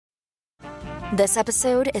This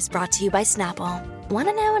episode is brought to you by Snapple. Want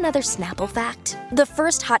to know another Snapple fact? The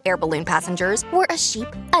first hot air balloon passengers were a sheep,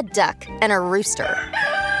 a duck, and a rooster.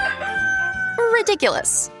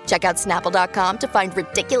 Ridiculous. Check out Snapple.com to find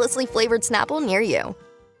ridiculously flavored Snapple near you.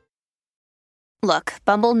 Look,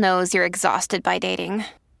 Bumble knows you're exhausted by dating.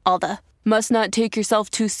 All the, must not take yourself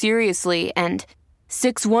too seriously, and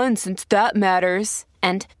 6'1" since that matters,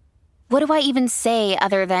 and what do I even say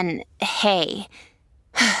other than, hey?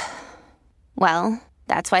 Well,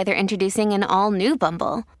 that's why they're introducing an all-new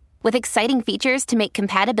Bumble, with exciting features to make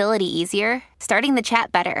compatibility easier, starting the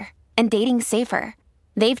chat better, and dating safer.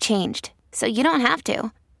 They've changed, so you don't have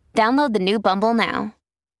to. Download the new Bumble now.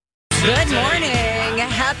 Good morning.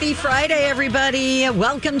 Happy Friday, everybody.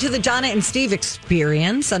 Welcome to the Donna and Steve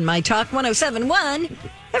Experience on My Talk 107.1,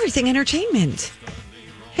 Everything Entertainment.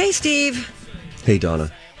 Hey, Steve. Hey,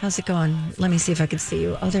 Donna. How's it going? Let me see if I can see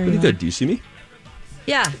you. Oh, there Pretty you are. good. Do you see me?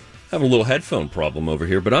 Yeah. I have a little headphone problem over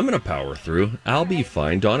here, but I'm going to power through. I'll be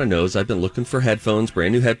fine. Donna knows I've been looking for headphones,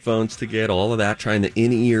 brand new headphones to get, all of that, trying the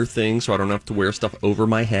in-ear thing so I don't have to wear stuff over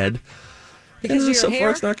my head. Because of so your hair?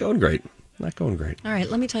 far, it's not going great. Not going great. All right,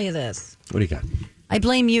 let me tell you this. What do you got? I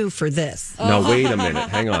blame you for this. Now, wait a minute.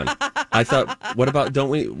 Hang on. I thought, what about, don't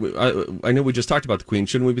we, I know we just talked about the Queen.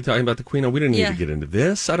 Shouldn't we be talking about the Queen? Oh, we didn't need to get into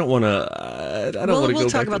this. I don't want to, I don't want to go We'll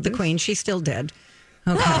back talk to about the this. Queen. She's still dead.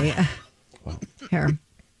 Okay. Well. Here.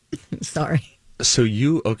 Sorry. So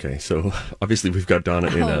so obviously we've got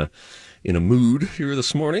Donna in a mood here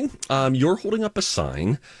this morning. You're holding up a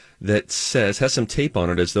sign that has some tape on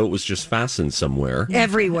it as though it was just fastened somewhere.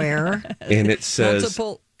 Everywhere. And it says...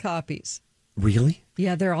 Multiple copies. Really?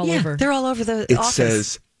 Yeah, they're all over. They're all over the It office.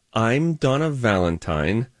 says, I'm Donna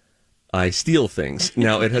Valentine. I steal things.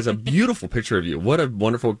 Now, it has a beautiful picture of you. What a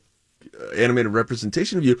wonderful animated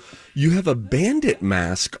representation of you. You have a bandit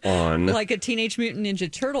mask on. Like a Teenage Mutant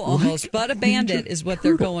Ninja Turtle almost, but a bandit is what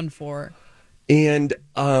they're going for. And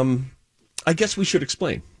I guess we should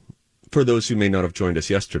explain for those who may not have joined us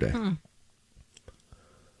yesterday.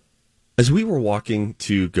 As we were walking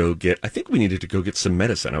to go get, I think we needed to go get some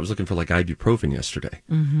medicine. I was looking for like ibuprofen yesterday.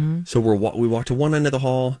 Mm-hmm. So we walked to one end of the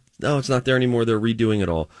hall. No, it's not there anymore. They're redoing it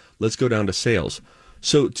all. Let's go down to sales.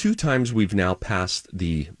 So 2 times we've now passed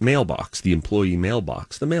the mailbox, the employee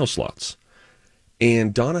mailbox, the mail slots.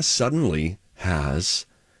 And Donna suddenly has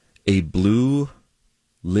a blue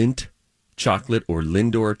Lindt chocolate or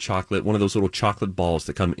Lindor chocolate, one of those little chocolate balls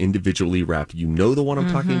that come individually wrapped. You know the one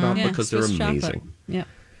I'm talking about because they're Swiss amazing. chocolate. Yeah.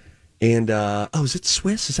 And, is it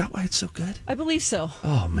Swiss? Is that why it's so good? I believe so.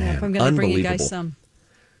 Oh, man. I'm going to bring you guys Unbelievable. some.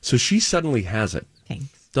 So she suddenly has it.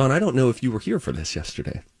 Thanks. Dawn, I don't know if you were here for this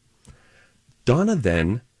yesterday. Donna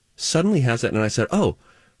then suddenly has it, and I said, oh,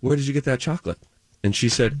 where did you get that chocolate? And she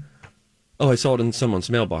said, oh, I saw it in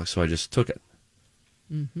someone's mailbox, so I just took it.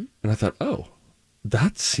 Mm-hmm. And I thought, oh,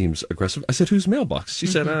 that seems aggressive. I said, whose mailbox? She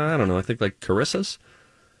said, I don't know, I think like Carissa's.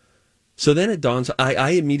 So then it dawns,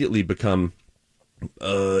 I immediately become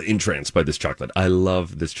entranced by this chocolate. I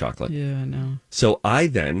love this chocolate. Yeah, I know. So I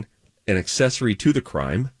then, an accessory to the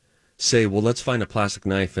crime, say, well, let's find a plastic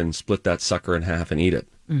knife and split that sucker in half and eat it.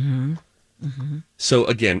 Mm-hmm. Mm-hmm. So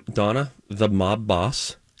again, Donna, the mob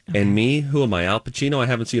boss, and me, who am I, Al Pacino? I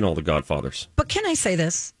haven't seen all the Godfathers. But can I say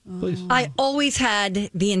this? Please. I always had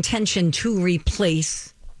the intention to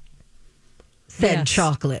replace said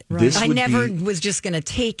chocolate. This I would never be- was just going to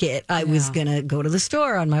take it. I was going to go to the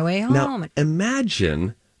store on my way home. Now,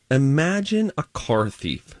 imagine a car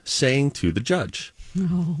thief saying to the judge,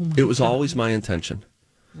 it was always my intention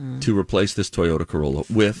to replace this Toyota Corolla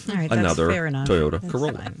with All right, that's another fair enough. Toyota That's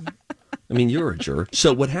Corolla. fine. I mean, you're a jerk.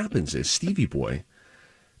 So what happens is Stevie Boy,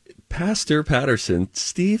 Pastor Patterson,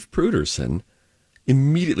 Steve Pruderson,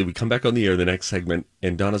 immediately we come back on the air the next segment,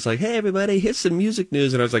 and Donna's like, hey, everybody, here's some music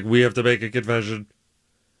news. And I was like, we have to make a confession.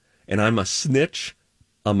 And I'm a snitch.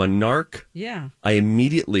 I'm a narc. Yeah. I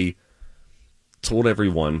immediately told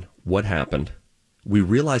everyone what happened. We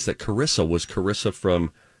realized that Carissa was Carissa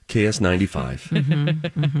from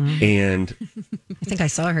KS95. And I think I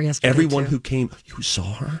saw her yesterday. everyone too. who came, you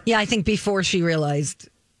saw her? Yeah, I think before she realized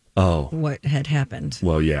what had happened.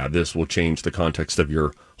 Well, yeah, this will change the context of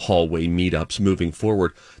your hallway meetups moving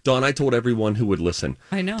forward. Dawn, I told everyone who would listen.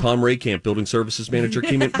 I know. Tom Raycamp, building services manager,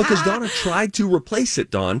 came in because Donna tried to replace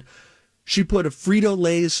it, Dawn. She put a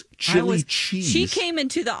Frito-Lay's chili cheese. She came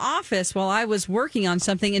into the office while I was working on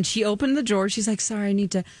something, and she opened the drawer. She's like, sorry, I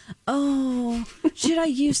need to, should I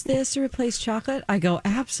use this to replace chocolate? I go,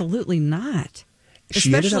 absolutely not. She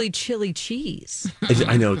ended Especially up- chili cheese.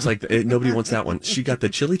 I know, it's like nobody wants that one. She got the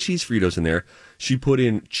chili cheese Fritos in there. She put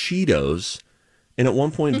in Cheetos And at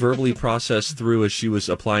one point, verbally processed through as she was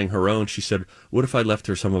applying her own, she said, what if I left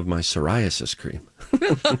her some of my psoriasis cream?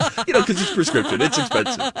 Because it's prescription. It's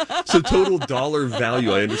expensive. So total dollar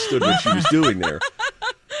value, I understood what she was doing there.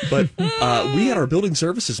 But we had our building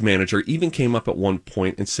services manager even came up at one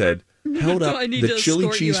point and said, held up the chili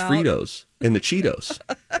cheese Fritos and the Cheetos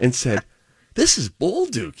and said, this is bull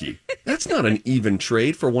dookie. That's not an even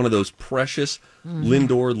trade for one of those precious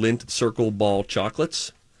Lindor Lindt Circle Ball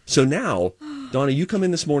chocolates. So now, Donna, you come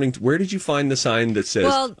in this morning. Where did you find the sign that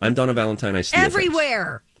says, I'm Donna Valentine, I steal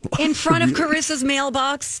everywhere. In front of Carissa's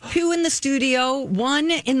mailbox, 2 in the studio,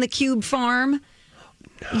 1 in the Cube farm.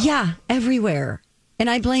 No. Yeah, everywhere. And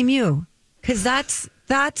I blame you because that's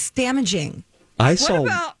damaging. What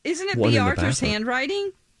about, isn't it B. Arthur's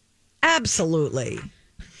handwriting? Absolutely.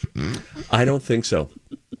 I don't think so.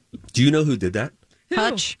 Do you know who did that?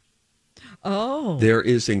 Hutch. Oh. There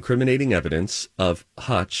is incriminating evidence of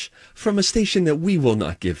Hutch from a station that we will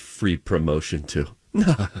not give free promotion to.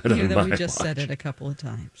 No, we just said it a couple of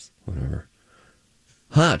times. Whatever.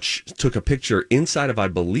 Hutch took a picture inside of, I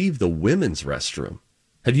believe, the women's restroom.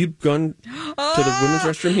 Have you gone to the women's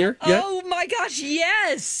restroom here yet? Oh, my gosh,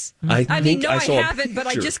 yes. I haven't, but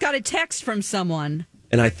I just got a text from someone.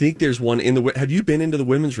 And I think there's one in the... Have you been into the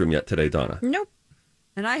women's room yet today, Donna? Nope.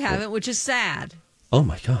 And I haven't, which is sad. Oh,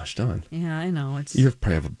 my gosh, Don. Yeah, I know. You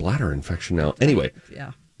probably have a bladder infection now. Anyway,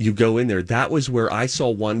 yeah. You go in there. That was where I saw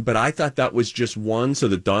one, but I thought that was just one so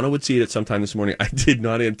that Donna would see it at some time this morning. I did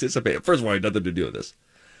not anticipate. First of all, I had nothing to do with this.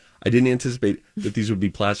 I didn't anticipate that these would be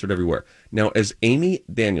plastered everywhere. Now, as Amy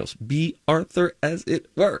Daniels, B. Arthur as it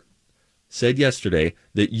were, said yesterday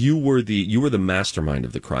that you were the mastermind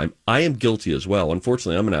of the crime. I am guilty as well.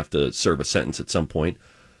 Unfortunately, I'm going to have to serve a sentence at some point.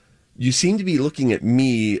 You seem to be looking at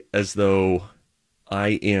me as though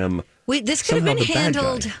I am. Wait, this could have been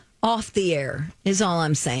handled off the air, is all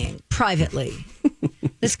I'm saying. Privately.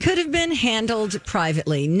 This could have been handled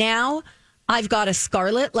privately. Now I've got a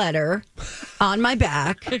scarlet letter on my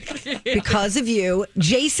back because of you.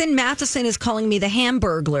 Jason Matheson is calling me the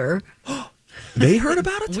Hamburglar. They heard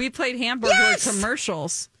about it? We played Hamburglar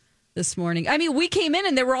commercials this morning. I mean, we came in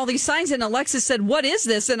and there were all these signs, and Alexis said, "What is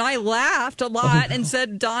this?" And I laughed a lot and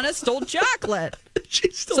said, "Donna stole chocolate."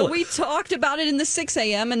 So we talked about it in the 6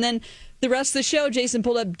 a.m. and then the rest of the show, Jason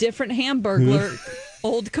pulled up different Hamburglar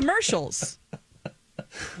old commercials.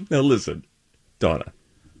 Now listen, Donna,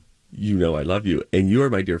 you know I love you, and you are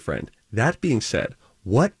my dear friend. That being said,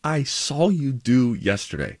 what I saw you do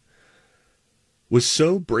yesterday was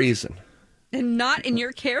so brazen. And not in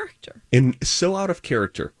your character. And so out of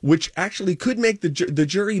character, which actually could make the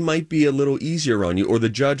jury might be a little easier on you, or the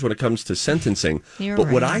judge when it comes to sentencing.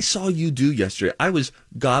 But what I saw you do yesterday, I was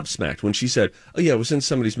gobsmacked when she said, "Oh yeah, it was in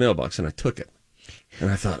somebody's mailbox," and I took it. And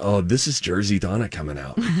I thought, oh, this is Jersey Donna coming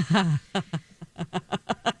out.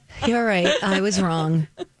 You're right. I was wrong.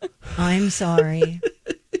 I'm sorry.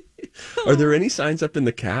 Are there any signs up in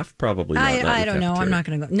the CAF? Probably not. I don't know. I'm not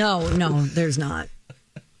going to go. No, there's not.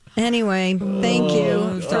 Anyway, thank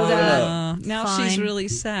you for that. Now she's really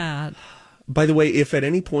sad. By the way, if at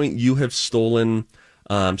any point you have stolen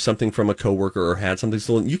something from a coworker or had something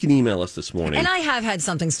stolen, you can email us this morning. And I have had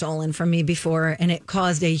something stolen from me before, and it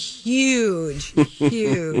caused a huge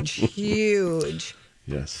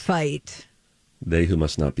fight. They who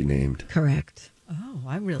must not be named. Correct. Oh,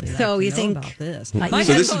 I really like so to you know think about this. My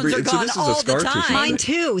headphones are gone all the time. Mine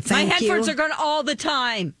too. My headphones are gone all the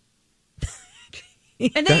time.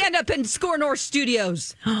 And they end up in Score North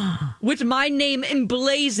Studios with my name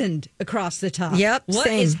emblazoned across the top. Yep. What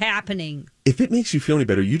is happening? If it makes you feel any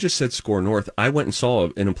better, you just said Score North. I went and saw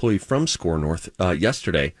an employee from Score North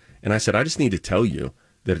yesterday, and I said, I just need to tell you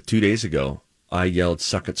that 2 days ago, I yelled,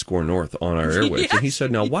 "Suck it, Score North" on our airwaves. Yes. And he said,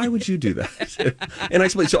 "Now, why would you do that?" And I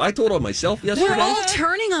explained. So I told on myself yesterday. We're all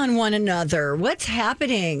turning on one another. What's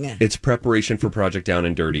happening? It's preparation for Project Down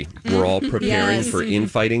and Dirty. We're all preparing for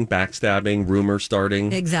infighting, backstabbing, rumor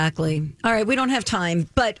starting. Exactly. All right, we don't have time,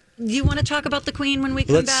 but do you want to talk about the Queen when we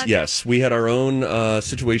come back? Yes, we had our own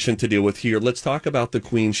situation to deal with here. Let's talk about the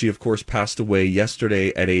Queen. She, of course, passed away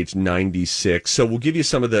yesterday at age 96. So we'll give you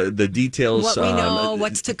some of the details. What we know,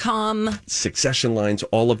 what's to come. Succession lines,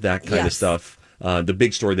 all of that kind of stuff. The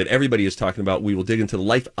big story that everybody is talking about. We will dig into the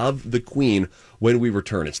life of the Queen when we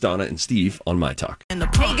return. It's Donna and Steve on My Talk.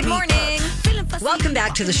 Hey, good morning. Welcome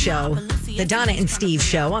back to the show. The Donna and Steve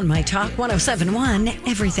Show on My Talk 107.1,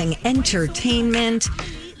 Everything Entertainment.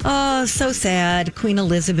 Oh, so sad. Queen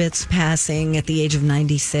Elizabeth's passing at the age of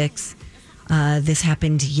 96. This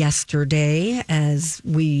happened yesterday, as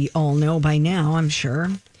we all know by now, I'm sure.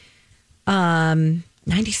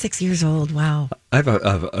 96 years old. Wow. I have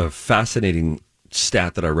a fascinating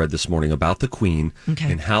stat that I read this morning about the Queen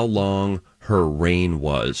and how long her reign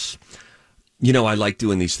was. You know, I like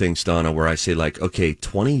doing these things, Donna, where I say, like, okay,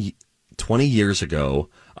 20 years ago,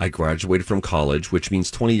 I graduated from college, which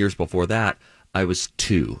means 20 years before that, I was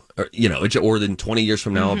 2. Or, you know, or then 20 years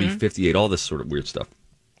from now, I'll be 58, all this sort of weird stuff.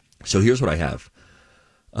 So here's what I have.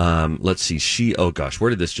 Let's see. Oh, gosh,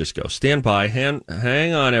 where did this just go? Stand by.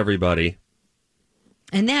 Hang on, everybody.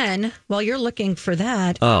 And then, while you're looking for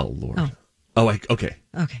that... Oh, Lord. Okay.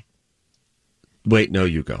 Okay. Wait, no,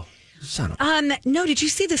 you go. Son of No, did you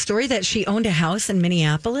see the story that she owned a house in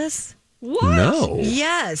Minneapolis? What? No.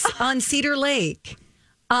 Yes, on Cedar Lake.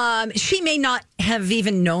 She may not have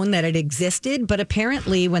even known that it existed, but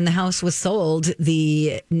apparently when the house was sold,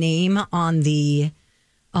 the name on the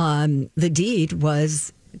deed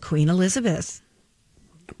was Queen Elizabeth.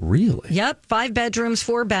 Really? Yep, 5 bedrooms,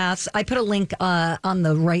 4 baths. I put a link on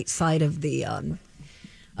the right side of the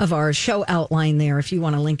of our show outline there if you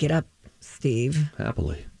want to link it up, Steve.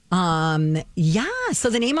 Happily. Yeah, so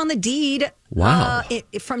the name on the deed, wow,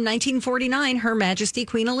 from 1949, Her Majesty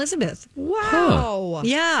Queen Elizabeth. Wow. Huh.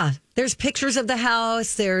 Yeah, there's pictures of the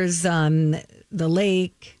house. There's the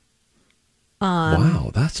lake. Wow,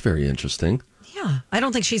 that's very interesting. Yeah, I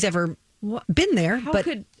don't think she's ever been there.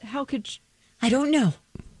 How could I don't know.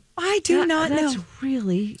 I do not know. That's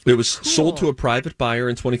really It was cool. sold to a private buyer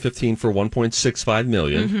in 2015 for $1.65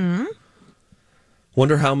 million. Mm-hmm.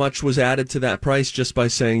 Wonder how much was added to that price just by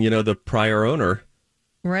saying, you know, the prior owner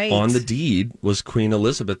on the deed was Queen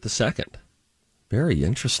Elizabeth II. Very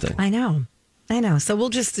interesting. I know. So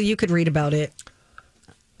you could read about it.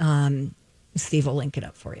 Steve will link it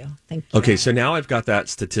up for you. Thank you. Okay, so now I've got that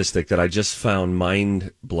statistic that I just found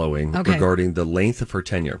mind-blowing regarding the length of her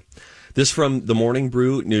tenure. This from the Morning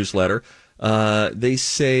Brew newsletter. They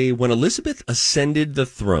say when Elizabeth ascended the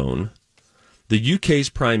throne, the UK's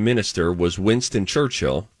Prime Minister was Winston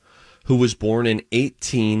Churchill, who was born in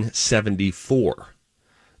 1874.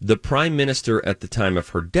 The Prime Minister at the time of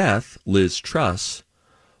her death, Liz Truss,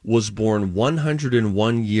 was born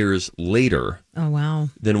 101 years later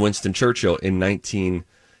than Winston Churchill in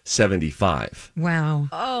 1975. Wow.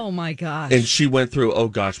 Oh, my gosh. And she went through,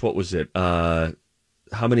 what was it?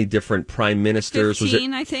 How many different prime ministers?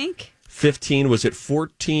 15, was it, I think. 15? Was it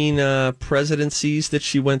 14 presidencies that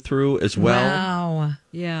she went through as well? Wow.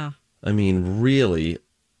 Yeah. I mean, really,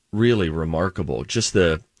 really remarkable. Just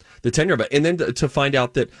the tenure. And then to find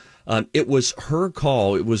out that it was her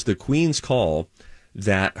call, it was the Queen's call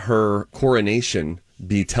that her coronation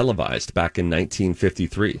be televised back in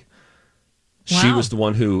 1953. Wow. She was the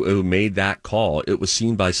one who made that call. It was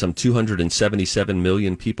seen by some 277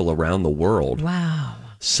 million people around the world. Wow.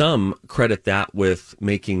 Some credit that with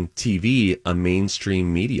making TV a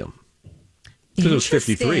mainstream medium. Because it was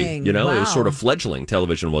 53, you know? Wow. It was sort of fledgling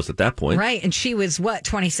television was at that point. Right, and she was,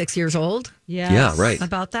 26 years old? Yes. Yeah, right.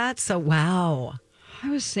 About that? So, wow. I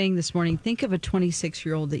was saying this morning, think of a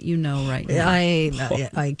 26-year-old that you know right now.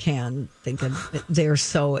 I can think of, they're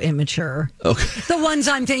so immature. Okay. The ones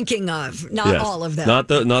I'm thinking of, not all of them.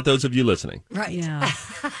 Not those of you listening. Right. Yeah.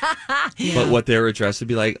 But what they're addressed would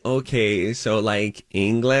be like, okay, so like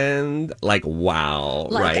England, like wow,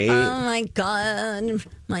 right? Oh my God,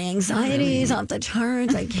 my anxiety is off the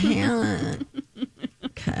charts. I can't.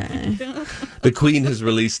 Okay. The Queen has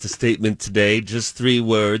released a statement today, just 3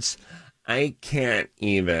 words. I can't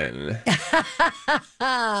even. We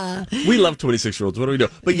love 26-year-olds. What do we do?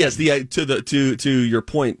 But yes, to your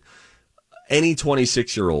point, any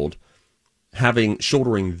 26-year-old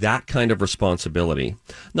shouldering that kind of responsibility,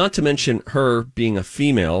 not to mention her being a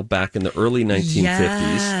female back in the early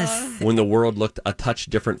 1950s, when the world looked a touch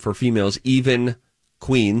different for females, even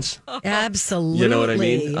queens. Absolutely. You know what I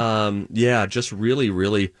mean? Just really,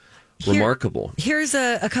 really remarkable. Here's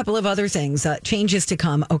a couple of other things, changes to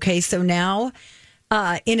come. Okay, so now,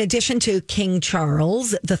 in addition to King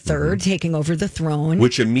Charles III taking over the throne,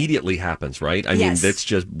 which immediately happens, right? I mean, that's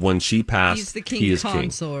just when she passed. He's the king he is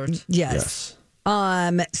consort. King. Yes.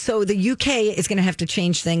 So the UK is going to have to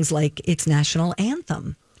change things like its national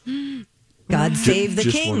anthem. God save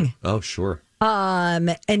the king. Oh, sure.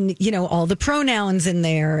 And all the pronouns in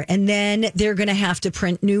there, and then they're going to have to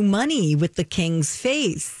print new money with the king's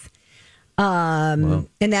face. And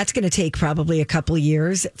that's going to take probably a couple of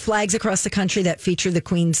years. Flags across the country that feature the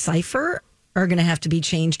Queen's cipher are going to have to be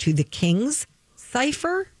changed to the King's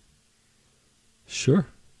cipher. Sure.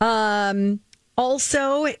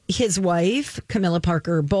 Also, his wife, Camilla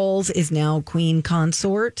Parker Bowles, is now Queen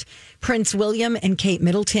Consort. Prince William and Kate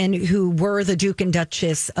Middleton, who were the Duke and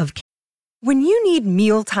Duchess of When you need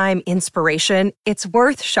mealtime inspiration, it's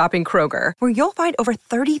worth shopping Kroger, where you'll find over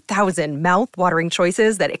 30,000 mouth-watering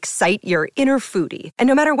choices that excite your inner foodie. And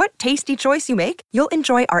no matter what tasty choice you make, you'll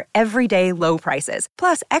enjoy our everyday low prices,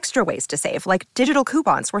 plus extra ways to save, like digital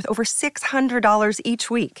coupons worth over $600 each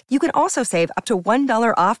week. You can also save up to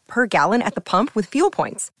 $1 off per gallon at the pump with fuel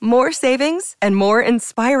points. More savings and more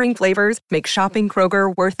inspiring flavors make shopping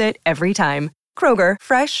Kroger worth it every time. Kroger,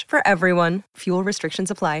 fresh for everyone. Fuel restrictions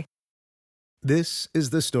apply. This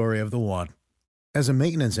is the story of the one. As a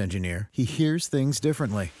maintenance engineer, he hears things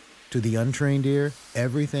differently. To the untrained ear,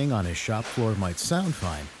 everything on his shop floor might sound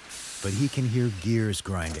fine, but he can hear gears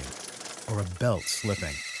grinding or a belt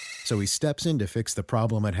slipping. So he steps in to fix the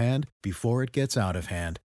problem at hand before it gets out of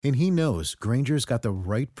hand. And he knows Grainger's got the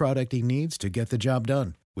right product he needs to get the job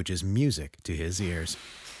done, which is music to his ears.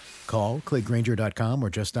 Call, click Grainger.com,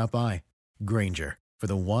 or just stop by. Grainger, for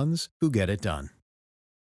the ones who get it done.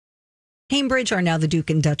 Cambridge are now the Duke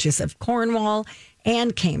and Duchess of Cornwall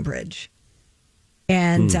and Cambridge.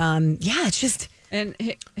 And it's just... And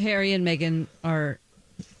Harry and Meghan are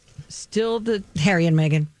still the... Harry and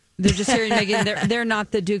Meghan. They're just Harry and Meghan. They're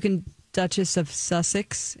not the Duke and Duchess of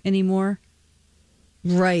Sussex anymore.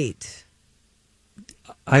 Right.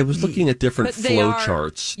 I was looking at different But they flow are-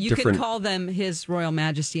 charts. You could call them His Royal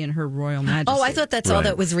Majesty and Her Royal Majesty. Oh, I thought that's all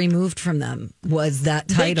that was removed from them was that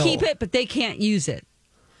title. They keep it, but they can't use it.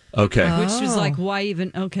 Okay. Which was like, why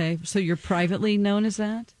even? Okay, so you're privately known as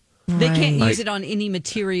that? They can't use it on any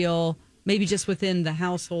material, maybe just within the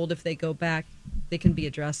household. If they go back, they can be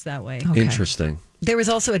addressed that way. Okay. Interesting. There was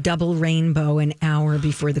also a double rainbow an hour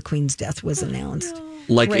before the Queen's death was announced.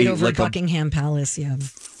 Like right over Buckingham Palace, yeah.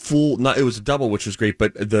 Full, not it was a double, which was great,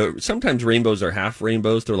 but sometimes rainbows are half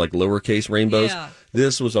rainbows. They're like lowercase rainbows. Yeah.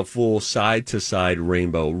 This was a full side-to-side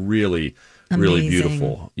rainbow. Really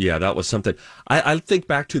beautiful. Yeah, that was something. I think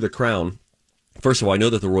back to the crown. First of all, I know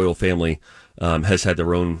that the royal family has had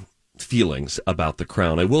their own feelings about the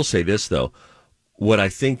crown. I will say this, though. What I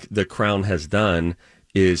think the crown has done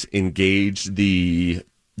is engage the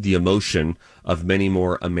emotion of many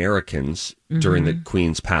more Americans during the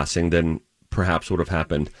Queen's passing than perhaps would have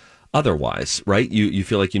happened otherwise, right? You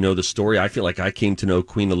feel like you know the story. I feel like I came to know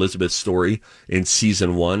Queen Elizabeth's story in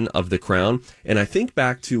season 1 of The Crown. And I think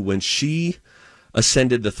back to when she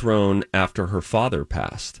ascended the throne after her father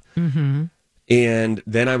passed. Mm-hmm. And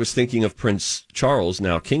then I was thinking of Prince Charles,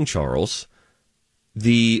 now King Charles,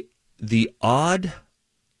 the odd,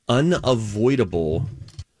 unavoidable,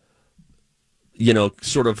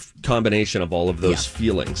 sort of combination of all of those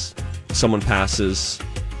feelings. Someone passes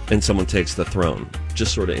and someone takes the throne.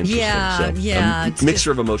 Just sort of interesting. Yeah. A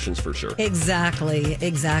mixture of emotions for sure. Exactly.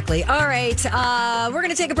 All right. We're going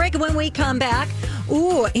to take a break, and when we come back,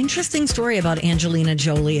 interesting story about Angelina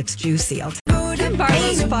Jolie. It's juicy. And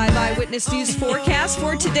Barbara's 5 Eyewitness News forecast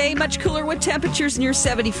for today. Much cooler with temperatures near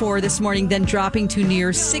 74 this morning, then dropping to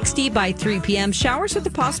near 60 by 3 p.m. Showers with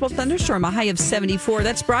a possible thunderstorm, a high of 74.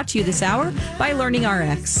 That's brought to you this hour by Learning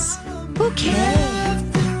RX. Okay.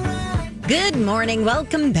 Good morning.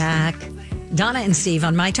 Welcome back. Donna and Steve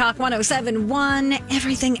on My Talk 107.1,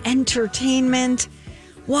 Everything Entertainment.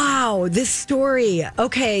 Wow, this story.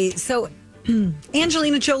 Okay, so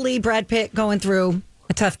Angelina Jolie, Brad Pitt going through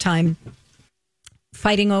a tough time,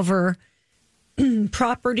 fighting over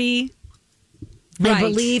property, I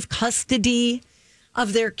believe custody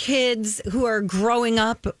of their kids who are growing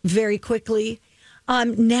up very quickly.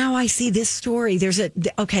 Now I see this story. There's a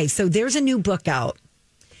new book out.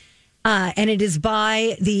 And it is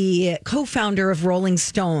by the co-founder of Rolling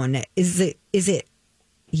Stone. Is it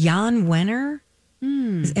Jan Wenner?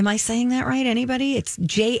 Am I saying that right? Anybody? It's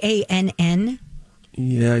Jann.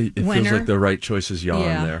 Yeah, it Wenner. feels like the right choice is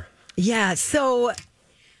Jan there. Yeah. So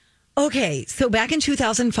back in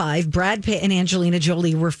 2005, Brad Pitt and Angelina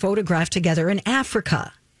Jolie were photographed together in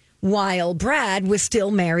Africa, while Brad was still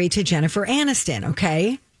married to Jennifer Aniston.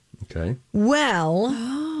 Okay. Well.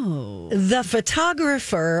 The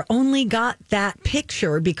photographer only got that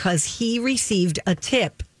picture because he received a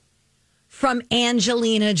tip from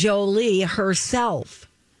Angelina Jolie herself.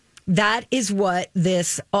 That is what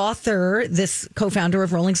this author, this co-founder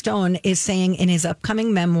of Rolling Stone, is saying in his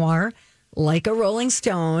upcoming memoir, Like a Rolling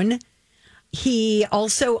Stone. He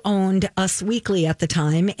also owned Us Weekly at the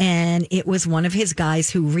time, and it was one of his guys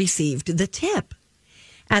who received the tip.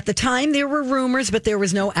 At the time, there were rumors, but there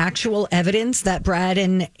was no actual evidence that Brad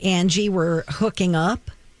and Angie were hooking up.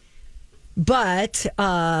 But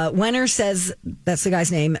Wenner says, that's the guy's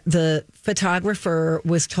name, the photographer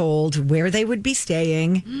was told where they would be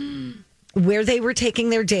staying, where they were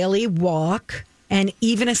taking their daily walk, and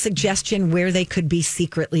even a suggestion where they could be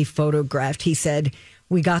secretly photographed. He said,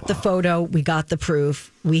 We got the photo. We got the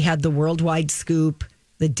proof. We had the worldwide scoop,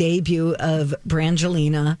 the debut of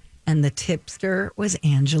Brangelina, and the tipster was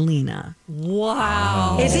Angelina.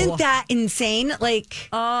 Wow. Isn't that insane? Like,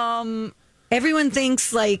 everyone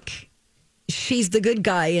thinks like she's the good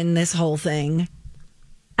guy in this whole thing.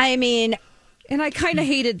 I mean, and I kind of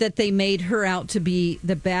hated that they made her out to be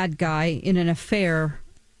the bad guy in an affair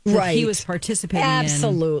that right. he was participating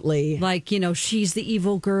Absolutely. in. Like, she's the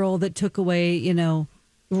evil girl that took away,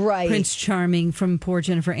 right. Prince Charming from poor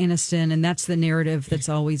Jennifer Aniston, and that's the narrative that's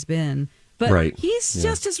always been. But he's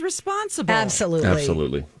just as responsible.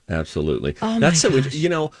 Absolutely. Oh, that's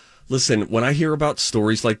so. Listen, when I hear about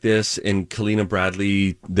stories like this and Kalina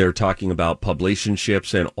Bradley, they're talking about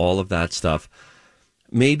publicationships and all of that stuff.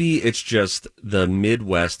 Maybe it's just the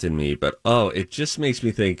Midwest in me, but it just makes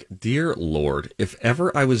me think, dear Lord, if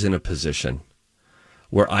ever I was in a position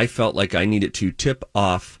where I felt like I needed to tip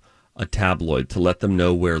off a tabloid to let them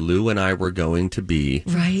know where Lou and I were going to be,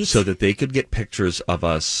 right, so that they could get pictures of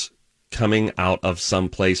us coming out of some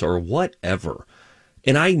place or whatever.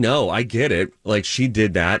 And I get it. Like, she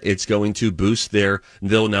did that. It's going to boost they'll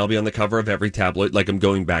now be on the cover of every tabloid. Like, I'm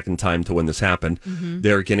going back in time to when this happened. Mm-hmm.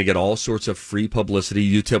 They're going to get all sorts of free publicity.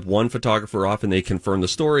 You tip one photographer off and they confirm the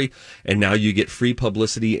story. And now you get free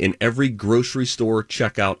publicity in every grocery store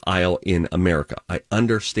checkout aisle in America. I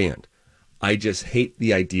understand. I just hate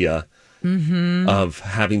the idea of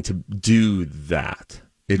having to do that.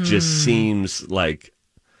 It just seems like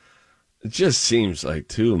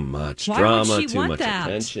too much drama, too much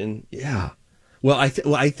attention. Yeah. Well, I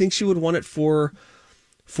think she would want it for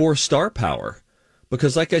star power,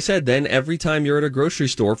 because, like I said, then every time you're at a grocery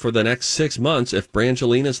store for the next 6 months, if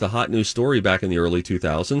Brangelina is the hot news story back in the early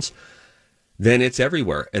 2000s, then it's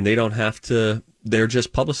everywhere, and they don't have to. They're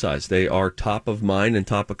just publicized. They are top of mind and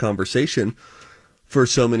top of conversation for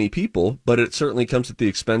so many people, but it certainly comes at the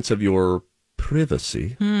expense of your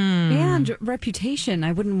privacy and reputation.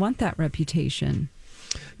 I wouldn't want that reputation.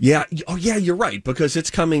 Yeah. Oh, yeah. You're right, because it's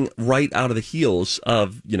coming right out of the heels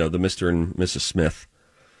of the Mr. and Mrs. Smith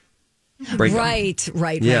breakup.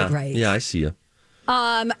 Right. Yeah, I see you.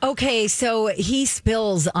 Okay, so he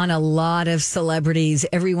spills on a lot of celebrities,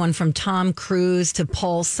 everyone from Tom Cruise to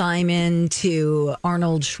Paul Simon to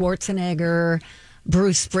Arnold Schwarzenegger,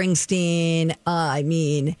 Bruce Springsteen.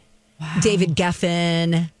 David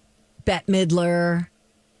Geffen. Bette Midler.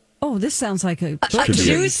 Oh, this sounds like a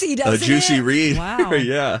juicy, doesn't it? A juicy read. Wow.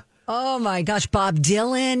 Yeah. Oh, my gosh. Bob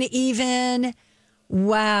Dylan, even.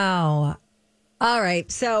 Wow. All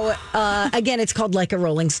right. So, again, it's called Like a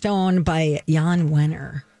Rolling Stone by Jan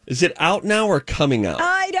Wenner. Is it out now or coming out?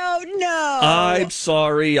 I don't know. I'm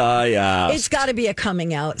sorry I asked. It's got to be a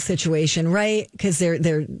coming out situation, right? Because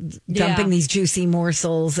they're dumping these juicy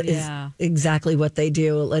morsels is exactly what they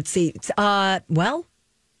do. Let's see.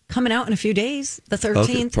 Coming out in a few days, the 13th.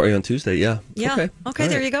 Okay, probably on Tuesday, yeah. Yeah. Okay,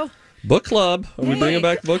 there you go. Book club. Are we bringing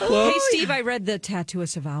back book club? Hey, Steve, I read The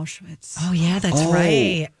Tattooist of Auschwitz. Oh, yeah, that's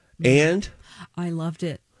right. And? I loved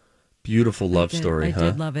it. Beautiful love story, huh? I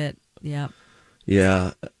did love it, yeah.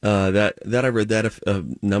 Yeah, that I read that a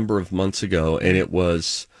number of months ago, and it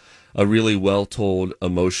was a really well-told,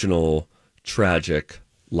 emotional, tragic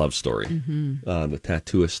love story. The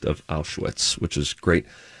Tattooist of Auschwitz, which is great.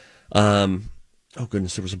 Oh,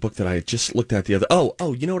 goodness, there was a book that I just looked at the other...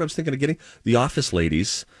 Oh, you know what I was thinking of getting? The Office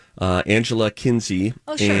ladies, Angela Kinsey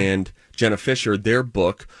and Jenna Fisher, their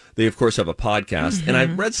book. They, of course, have a podcast. And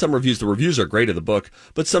I've read some reviews. The reviews are great of the book.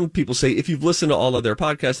 But some people say if you've listened to all of their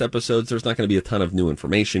podcast episodes, there's not going to be a ton of new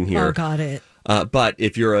information here. Oh, got it. But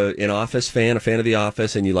if you're an Office fan, a fan of The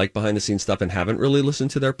Office, and you like behind-the-scenes stuff and haven't really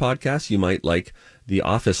listened to their podcast, you might like The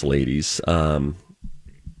Office ladies.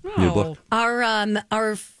 New book. One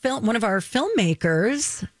of our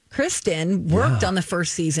filmmakers, Kristen, worked on the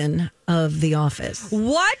first season of The Office.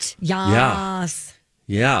 What? Yes.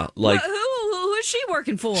 Yeah. Like who is she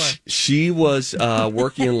working for? She was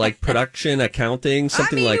working in like production, accounting,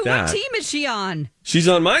 something like that. What team is she on? She's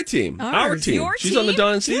on my team. Our team. Your She's team? on the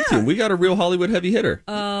Don and Steve team. We got a real Hollywood heavy hitter.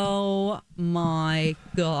 Oh my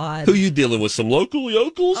God. Who you dealing with? Some local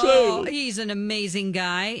yokels? Oh, he's an amazing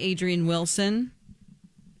guy, Adrian Wilson.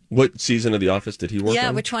 What season of The Office did he work on? Yeah,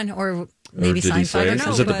 which one? Or maybe Seinfeld? I don't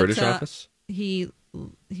know. Is it the British Office? He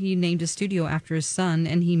named a studio after his son,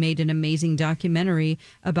 and he made an amazing documentary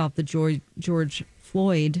about the George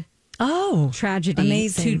Floyd tragedy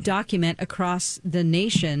amazing. to document across the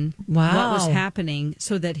nation what was happening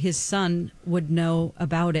so that his son would know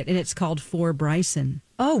about it. And it's called For Bryson.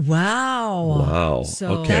 Oh, wow. Wow.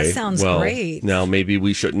 So okay. That sounds great. Now, maybe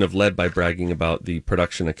we shouldn't have led by bragging about the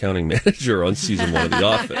production accounting manager on season 1 of The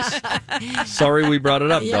Office. Sorry we brought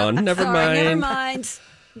it up, Dawn. Never mind.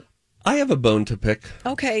 I have a bone to pick.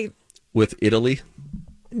 Okay. With Italy.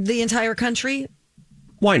 The entire country?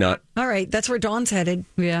 Why not? All right. That's where Dawn's headed.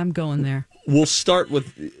 Yeah, I'm going there. We'll start with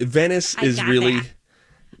Venice.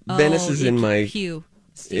 Venice is in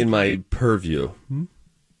my purview.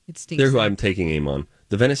 It stinks. They're who I'm taking aim on.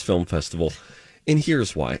 The Venice Film Festival. And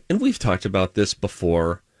here's why. And we've talked about this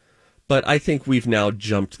before, but I think we've now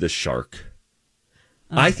jumped the shark.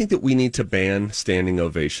 I think that we need to ban standing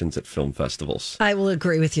ovations at film festivals. I will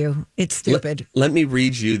agree with you. It's stupid. Let me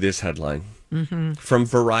read you this headline from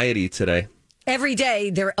Variety today. Every day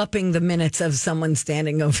they're upping the minutes of someone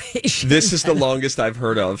standing ovation. This is the longest I've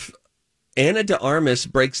heard of. Ana de Armas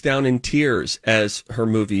breaks down in tears as her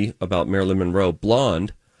movie about Marilyn Monroe,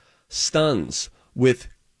 Blonde, stuns with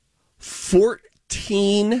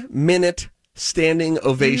 14-minute standing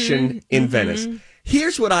ovation in Venice.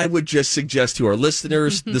 Here's what I would just suggest to our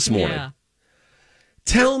listeners this morning. Yeah.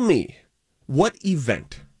 Tell me what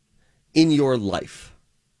event in your life,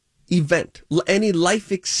 any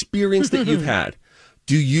life experience that you've had,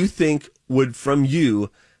 do you think would from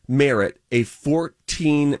you merit a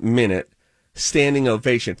 14-minute standing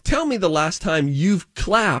ovation? Tell me the last time you've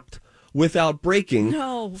clapped without breaking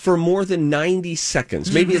for more than 90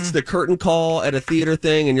 seconds. Maybe it's the curtain call at a theater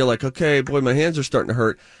thing and you're like, okay, boy, my hands are starting to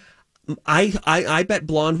hurt. I bet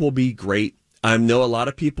Blonde will be great. I know a lot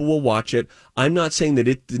of people will watch it. I'm not saying that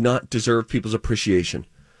it did not deserve people's appreciation.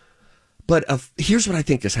 But here's what I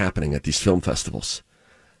think is happening at these film festivals.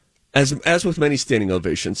 As with many standing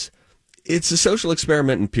ovations, it's a social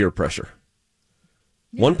experiment in peer pressure.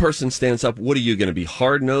 Yeah. One person stands up. What are you going to be,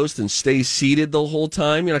 hard-nosed and stay seated the whole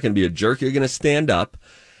time? You're not going to be a jerk. You're going to stand up.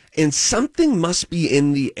 And something must be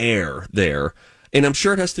in the air there. And I'm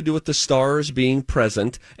sure it has to do with the stars being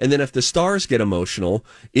present. And then if the stars get emotional,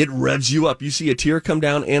 it revs you up. You see a tear come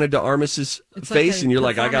down Ana de Armas' face, like, and you're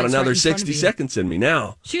like, I got another 60 seconds in me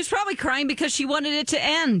now. She was probably crying because she wanted it to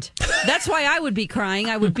end. That's why I would be crying.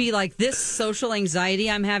 I would be like, this social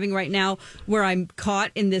anxiety I'm having right now, where I'm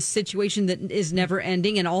caught in this situation that is never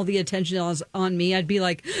ending, and all the attention is on me. I'd be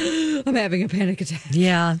like, I'm having a panic attack.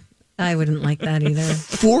 Yeah, I wouldn't like that either.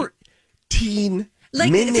 14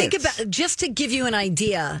 minutes. Think about, just to give you an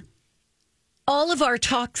idea, all of our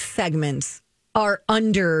talk segments are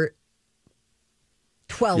under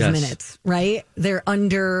 12 minutes, right? They're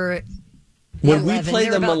under when 11. We play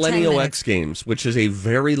They're the about Millennial X Games, which is a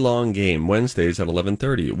very long game, Wednesdays at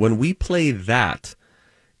 11:30. When we play that,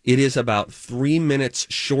 it is about 3 minutes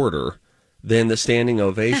shorter than the standing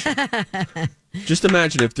ovation. Just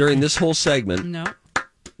imagine if during this whole segment... No.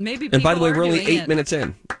 Maybe. And by the way, we're only 8 minutes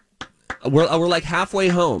in. We're like halfway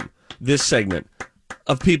home this segment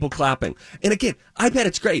of people clapping. And again, I bet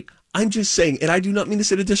it's great. I'm just saying, and I do not mean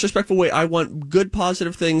this in a disrespectful way. I want good,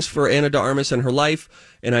 positive things for Ana de Armas and her life,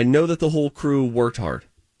 and I know that the whole crew worked hard.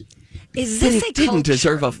 Is this it didn't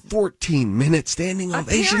deserve a 14-minute standing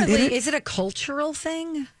ovation, did it? Is it a cultural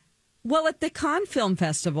thing? Well, at the Cannes Film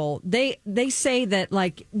Festival, they say that,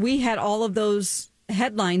 like, we had all of those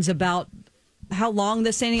headlines about how long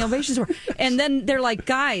the standing ovations were. And then they're like,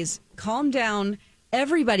 guys, calm down.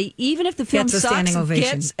 Everybody, even if the film sucks,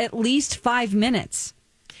 gets at least 5 minutes.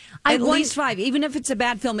 At least 5. Even if it's a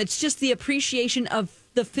bad film, it's just the appreciation of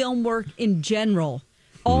the film work in general.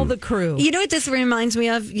 All the crew. You know what this reminds me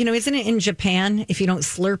of? You know, isn't it in Japan, if you don't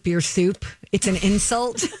slurp your soup, it's an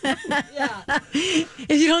insult? Yeah.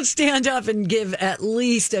 If you don't stand up and give at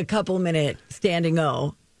least a couple minute standing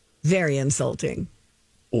O, very insulting.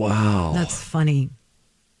 Wow. That's funny.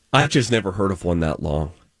 I've just never heard of one that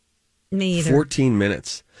long. Me either. 14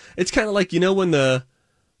 minutes. It's kind of like, you know,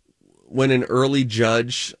 when an early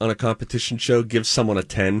judge on a competition show gives someone a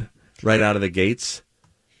 10 right out of the gates.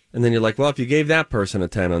 And then you're like, well, if you gave that person a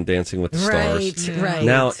 10 on Dancing with the Stars. Right.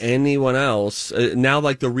 Now anyone else, now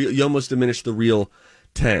like you almost diminish the real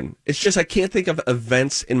 10. It's just, I can't think of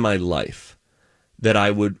events in my life that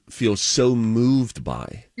I would feel so moved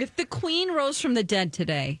by. If the Queen rose from the dead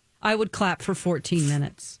today, I would clap for 14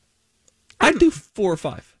 minutes. I'd do 4 or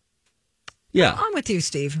 5. Yeah. I'm with you,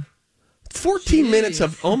 Steve. 14 minutes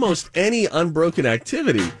of almost any unbroken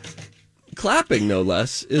activity, clapping no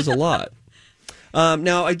less, is a lot.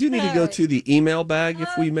 Now, I do need to go to the email bag, if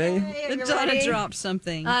we may. Donna dropped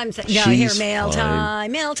something. Here, mail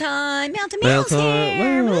time. Mail's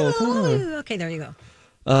here. Well, okay, there you go.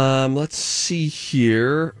 Let's see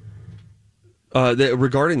here.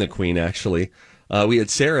 regarding the Queen, actually, we had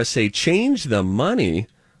Sarah say, change the money.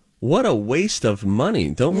 What a waste of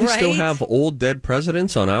money. Don't we still have old dead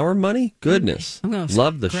presidents on our money? Goodness. I'm going to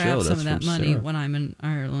love the grab show. some That's of that from money Sarah. when I'm in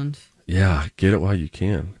Ireland. Yeah, get it while you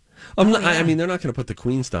can. I mean, they're not going to put the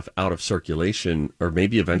Queen stuff out of circulation, or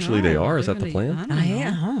maybe eventually they are. Is that the plan?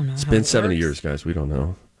 I don't know. It's been 70 years, guys. We don't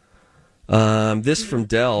know. This from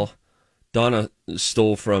Dell. Donna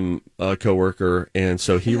stole from a coworker, and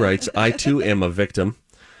so he writes, I too am a victim.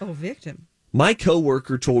 Oh, victim. My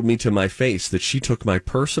coworker told me to my face that she took my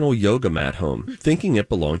personal yoga mat home, thinking it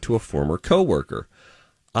belonged to a former coworker.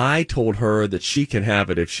 I told her that she can have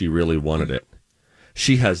it if she really wanted it.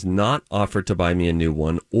 She has not offered to buy me a new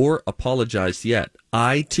one or apologized yet.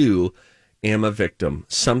 I, too, am a victim.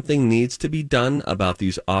 Something needs to be done about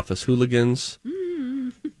these office hooligans.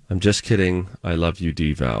 I'm just kidding. I love you,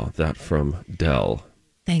 D-Val. That from Dell.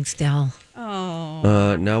 Thanks, Del.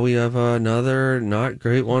 Oh. Now we have another not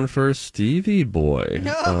great one for Stevie Boy.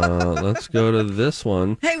 Let's go to this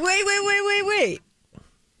one. Hey, wait.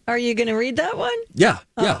 Are you going to read that one? Yeah.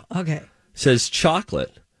 Okay. Says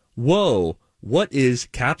chocolate. Whoa, what is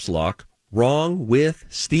caps lock wrong with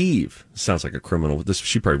Steve? Sounds like a criminal.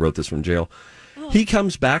 She probably wrote this from jail. He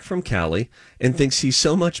comes back from Cali and thinks he's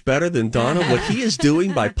so much better than Donna. What he is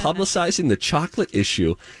doing by publicizing the chocolate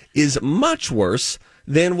issue is much worse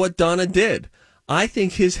than what Donna did. I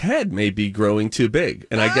think his head may be growing too big.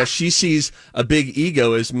 And I guess she sees a big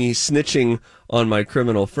ego as me snitching on my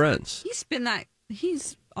criminal friends.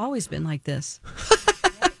 He's always been like this.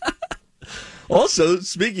 Also,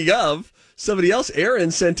 speaking of, somebody else,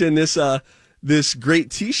 Erin sent in this great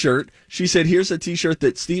T-shirt. She said, here's a T-shirt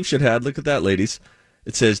that Steve should have. Look at that, ladies.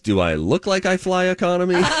 It says, do I look like I fly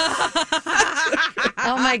economy?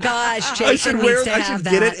 Oh, my gosh. Jason I should needs to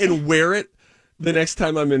get it and wear it the next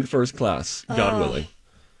time I'm in first class, God willing.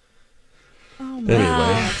 Oh,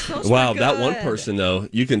 Anyway, wow, that one person, though,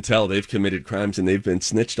 you can tell they've committed crimes and they've been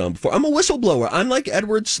snitched on before. I'm a whistleblower. I'm like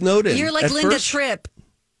Edward Snowden. You're like Linda Tripp.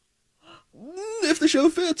 If the show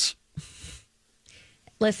fits.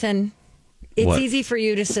 Listen, it's easy for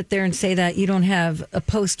you to sit there and say that. You don't have a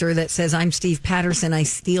poster that says, I'm Steve Patterson, I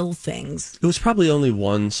steal things. It was probably only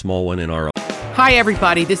one small one in our... Hi,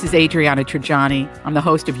 everybody. This is Adriana Trajani. I'm the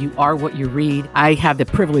host of You Are What You Read. I have the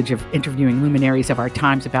privilege of interviewing luminaries of our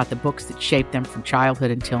times about the books that shaped them from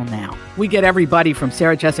childhood until now. We get everybody from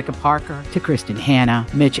Sarah Jessica Parker to Kristen Hanna,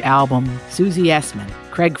 Mitch Albom, Susie Essman,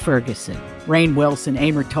 Craig Ferguson, Rainn Wilson,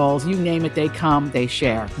 Amor Tolls, you name it, they come, they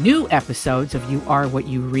share. New episodes of You Are What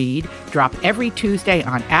You Read drop every Tuesday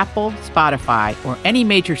on Apple, Spotify, or any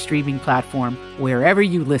major streaming platform wherever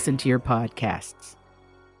you listen to your podcasts.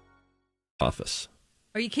 Office.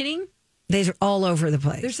 Are you kidding? They're all over the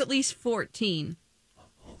place. There's at least 14.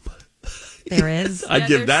 There is? I'd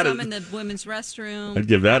give that some in the women's restroom. I'd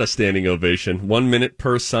give that a standing ovation. 1 minute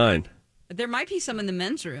per sign. There might be some in the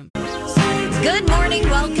men's room. Good morning.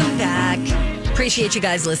 Welcome back. Appreciate you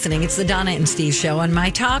guys listening. It's the Donna and Steve Show on My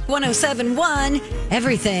Talk 107.1,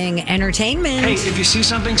 Everything Entertainment. Hey, if you see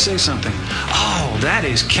something, say something. Oh, that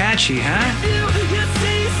is catchy, huh?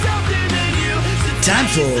 Time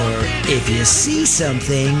for If You See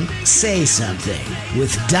Something, Say Something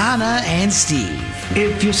with Donna and Steve.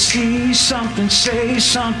 If you see something, say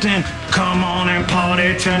something. Come on and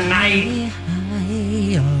party tonight.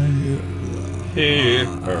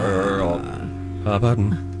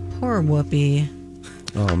 Poor Whoopi.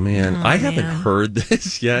 Oh, man. I haven't heard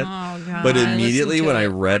this yet. Oh, God. But immediately when I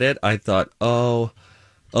read it, I thought, oh,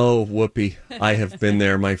 Whoopi, I have been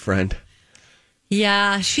there, my friend.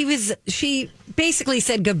 Yeah, she basically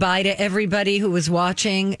said goodbye to everybody who was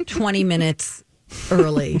watching 20 minutes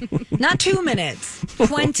early. Not 2 minutes,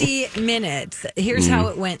 20 minutes. Here's how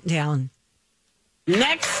it went down.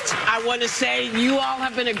 Next, I want to say you all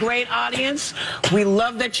have been a great audience. We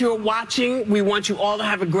love that you're watching. We want you all to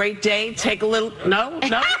have a great day. Take a little... No?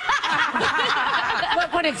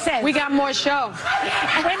 Look what it says. We got more show.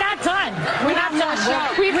 We're not done. We're not done.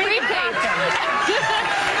 We pre-taped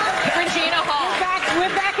Regina Hall. We're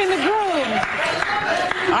back in the groove.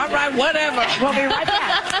 All right, whatever. We'll be right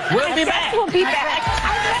back. We'll be back. We'll be back.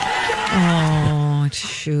 Oh,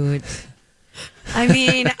 shoot. I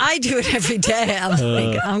mean, I do it every day. I'm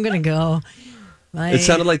like, I'm going to go. It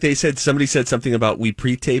sounded like somebody said something about we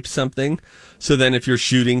pre-tape something. So then if your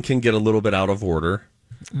shooting can get a little bit out of order,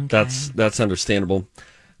 that's understandable.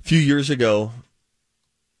 A few years ago,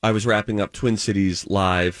 I was wrapping up Twin Cities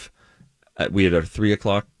Live. We had a 3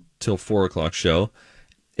 o'clock till 4 o'clock show.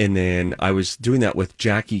 And then I was doing that with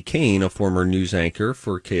Jackie Kane, a former news anchor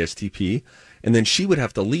for KSTP. And then she would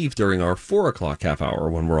have to leave during our 4 o'clock half hour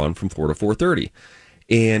when we're on from 4 to 4:30.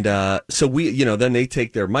 And so then they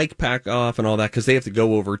take their mic pack off and all that because they have to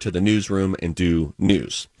go over to the newsroom and do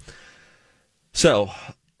news. So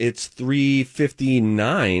it's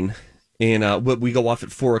 3:59, and we go off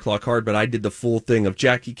at 4 o'clock hard, but I did the full thing of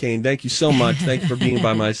Jackie Kane. Thank you so much. Thank you for being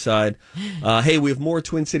by my side. Hey, we have more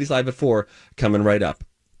Twin Cities Live at 4 coming right up.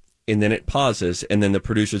 And then it pauses, and then the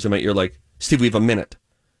producers in my ear like, Steve, we have a minute.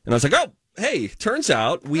 And I was like, oh, hey, turns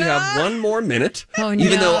out we have one more minute,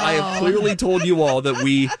 even though I have clearly told you all that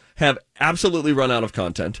we have absolutely run out of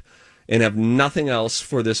content and have nothing else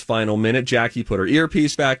for this final minute. Jackie put her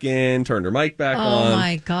earpiece back in, turned her mic back on. Oh,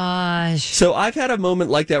 my gosh. So I've had a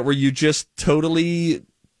moment like that where you just totally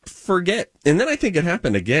forget. And then I think it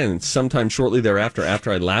happened again sometime shortly thereafter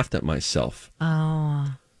after I laughed at myself.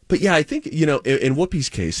 Oh. But yeah, I think, in Whoopi's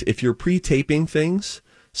case, if you're pre-taping things,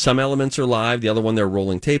 some elements are live, the other one they're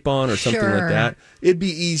rolling tape on or something like that. It'd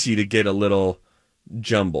be easy to get a little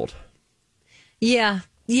jumbled. Yeah,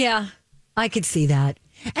 I could see that.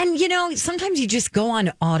 And, sometimes you just go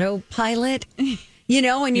on autopilot, and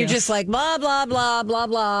you're just like, blah, blah, blah, blah,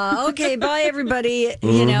 blah. Okay, bye, everybody,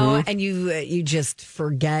 and you just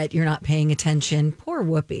forget. You're not paying attention. Poor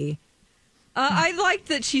Whoopi. I liked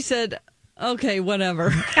that she said, okay,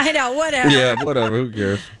 whatever. I know, whatever. Yeah, whatever, who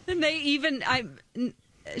cares? And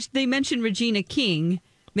they mentioned Regina King.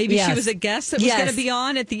 Maybe she was a guest that was going to be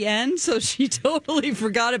on at the end, so she totally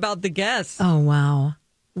forgot about the guest. Oh, wow.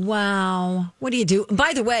 What do you do?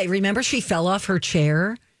 By the way, remember she fell off her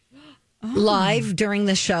chair live during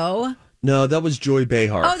the show? No, that was Joy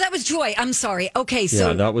Behar. Oh, that was Joy. I'm sorry. Okay, so...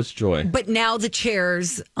 Yeah, that was Joy. But now the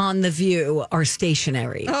chairs on The View are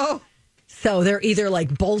stationary. Oh. So they're either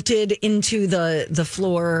like bolted into the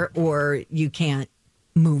floor or you can't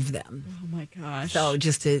move them. Oh, my gosh. So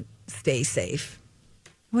just to stay safe.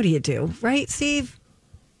 What do you do? Right, Steve?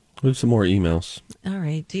 We have some more emails. All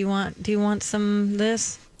right. Do you want some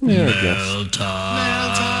this? Yeah, I guess.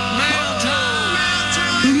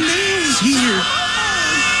 Mail's here.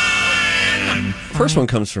 First one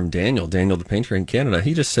comes from Daniel the painter in Canada.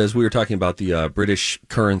 He just says, we were talking about the British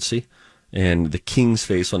currency, and the king's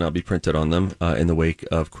face will now be printed on them in the wake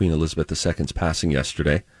of Queen Elizabeth II's passing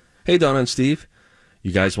yesterday. Hey, Donna and Steve,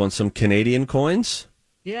 you guys want some Canadian coins?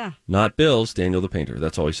 Yeah. Not bills, Daniel the painter.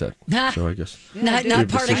 That's all he said. So I guess. Not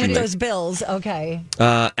parting with those bills. Okay.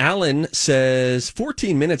 Alan says,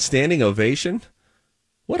 14-minute standing ovation.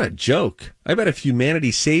 What a joke. I bet if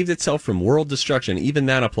humanity saved itself from world destruction, even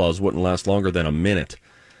that applause wouldn't last longer than a minute.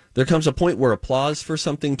 There comes a point where applause for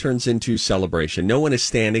something turns into celebration. No one is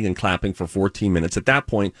standing and clapping for 14 minutes. At that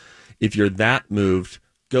point, if you're that moved,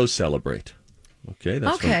 go celebrate. Okay,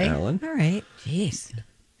 that's from Alan. All right. Jeez.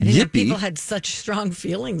 I didn't know people had such strong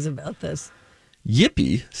feelings about this.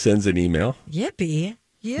 Yippee sends an email. Yippee.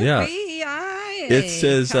 Yeah. It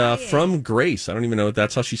says, from Grace. I don't even know if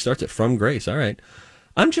that's how she starts it. From Grace. All right.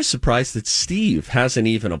 I'm just surprised that Steve hasn't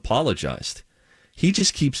even apologized. He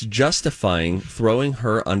just keeps justifying throwing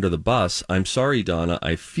her under the bus. I'm sorry, Donna.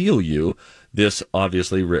 I feel you. This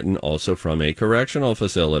obviously written also from a correctional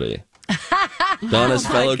facility. Donna's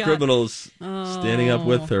fellow criminals standing up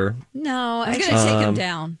with her. No, I'm going to take him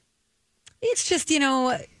down. It's just,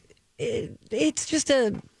 it's just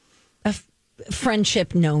a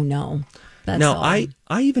friendship no. That's all. I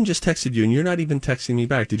even just texted you, and you're not even texting me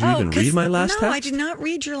back. Did you even read my last text? No, I did not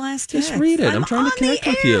read your last text. Just read it. I'm trying to connect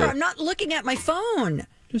with you. I'm not looking at my phone.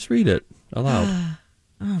 Just read it aloud.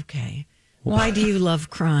 Okay. Why do you love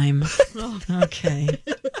crime? Okay.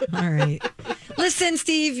 All right. Listen,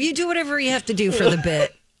 Steve, you do whatever you have to do for the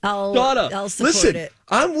bit. I'll support it.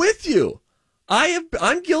 I'm with you.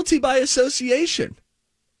 I'm guilty by association.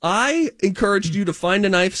 I encouraged you to find a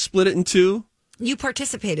knife, split it in two. You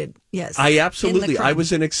participated, yes. I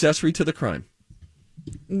was an accessory to the crime.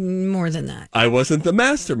 More than that. I wasn't the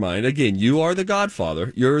mastermind. Again, you are the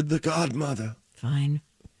godfather. You're the godmother. Fine.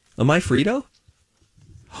 Am I Frito?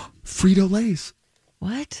 Frito-Lays.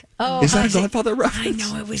 What? Oh, is that a Godfather reference?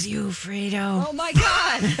 I know it was you, Frito. Oh, my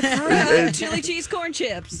God. Chili cheese corn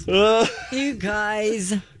chips. You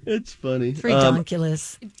guys. It's funny. It's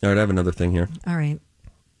ridiculous. All right, I have another thing here. All right.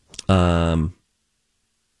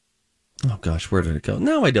 Oh, gosh, where did it go?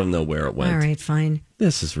 No, I don't know where it went. All right, fine.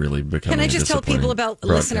 This is really becoming Can I just tell people about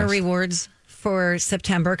broadcast. listener rewards for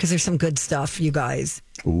September? Because there's some good stuff, you guys.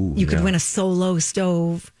 Ooh, you could win a Solo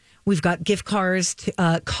stove. We've got gift cards to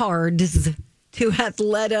Athleta.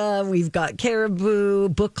 We've got Caribou,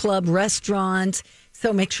 Book Club, Restaurant.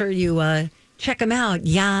 So make sure you check them out.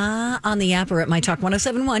 Yeah, on the app or at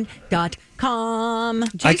mytalk1071.com.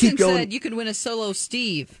 Jason said you could win a Solo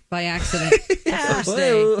Steve by accident the first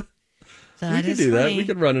day. That we could is do that. funny. We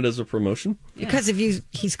could run it as a promotion. Because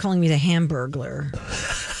he's calling me the Hamburglar.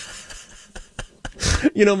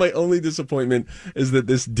 My only disappointment is that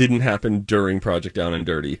this didn't happen during Project Down and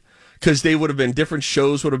Dirty. Because they would have been, different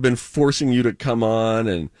shows would have been forcing you to come on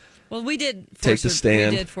and we did take the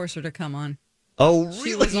stand. We did force her to come on. Oh, really?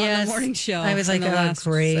 She was on the morning show. I was like, in the last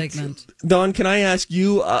great. segment. Dawn, can I ask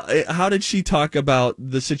you, how did she talk about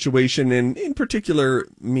the situation, and in particular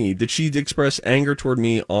me? Did she express anger toward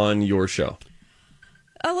me on your show?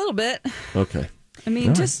 A little bit. Okay. I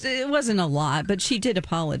mean, it wasn't a lot, but she did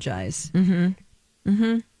apologize.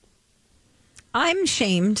 I'm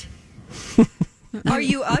shamed. Are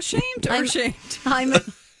you ashamed or shamed? I'm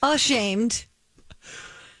ashamed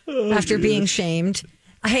after being shamed.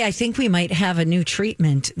 Hey, I think we might have a new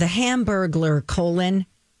treatment. The Hamburglar,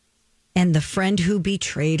 and the friend who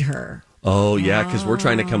betrayed her. Oh, yeah, because we're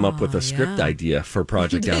trying to come up with a script idea for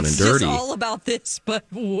Project Down and It's Dirty. just all about this, but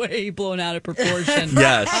way blown out of proportion.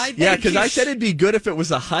 Yes. Because I said it'd be good if it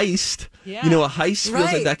was a heist. Yeah. A heist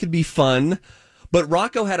feels like that could be fun. But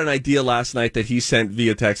Rocco had an idea last night that he sent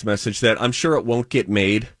via text message that I'm sure it won't get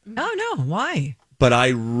made. Oh, no. Why? But I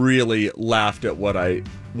really laughed at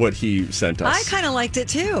what he sent us. I kind of liked it,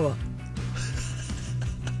 too.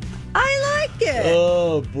 I like it.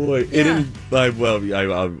 Oh, boy. It didn't.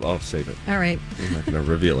 I'll save it. All right. I'm not going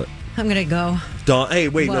to reveal it. I'm going to go. Dawn, hey,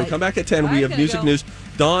 wait, no, What? come back at 10. We I'm have gonna music go. news.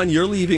 Dawn, you're leaving.